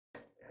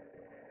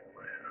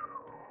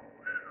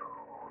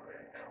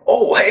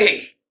Oh,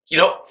 hey, you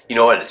know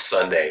what? It's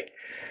Sunday,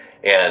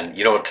 and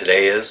you know what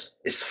today is?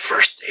 It's the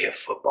first day of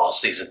football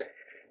season.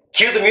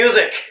 Cue the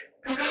music.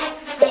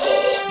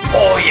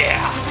 Oh yeah.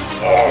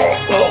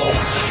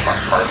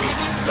 Pardon me.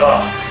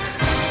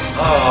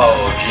 Oh,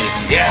 jeez,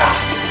 yeah.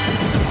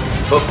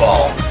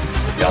 Football.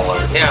 Yelling.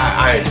 Yeah,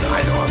 I know.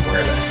 I'm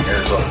wearing an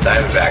Arizona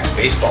Diamondbacks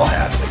baseball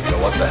hat, but you know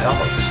what the hell?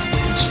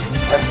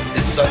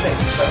 It's Sunday.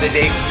 Sunday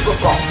day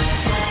football.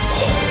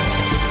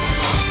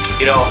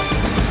 You know,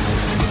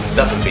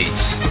 nothing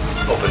beats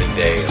opening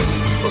day of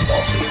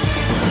football season.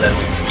 And then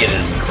we get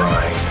into the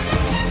grind.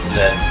 And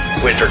then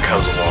winter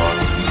comes along.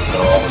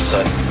 And all of a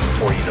sudden,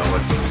 before you know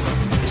it,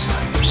 it's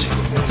time for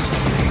Super Bowl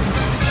Sunday.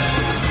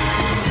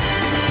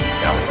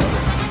 Gotta love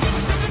it.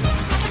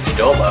 If you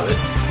don't love it,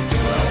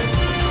 well,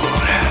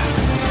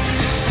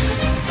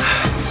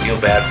 feel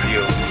bad for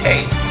you.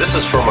 Hey, this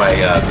is for my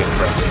good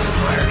friend Lisa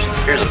Myers.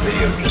 Here's a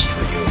video just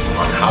for you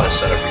on how to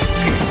set up your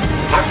computer.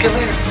 Talk to you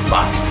later.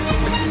 Bye.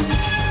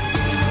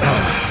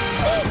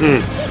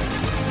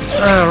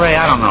 Ray,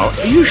 I don't know.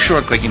 Are you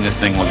sure clicking this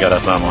thing will get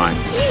us online?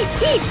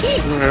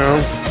 No.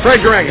 Try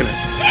dragging it.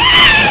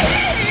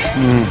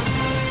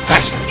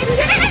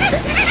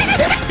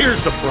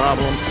 Here's the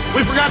problem.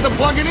 We forgot to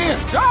plug it in.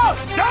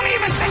 Don't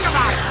even think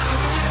about it.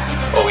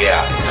 Oh,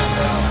 yeah.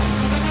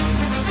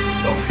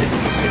 Don't forget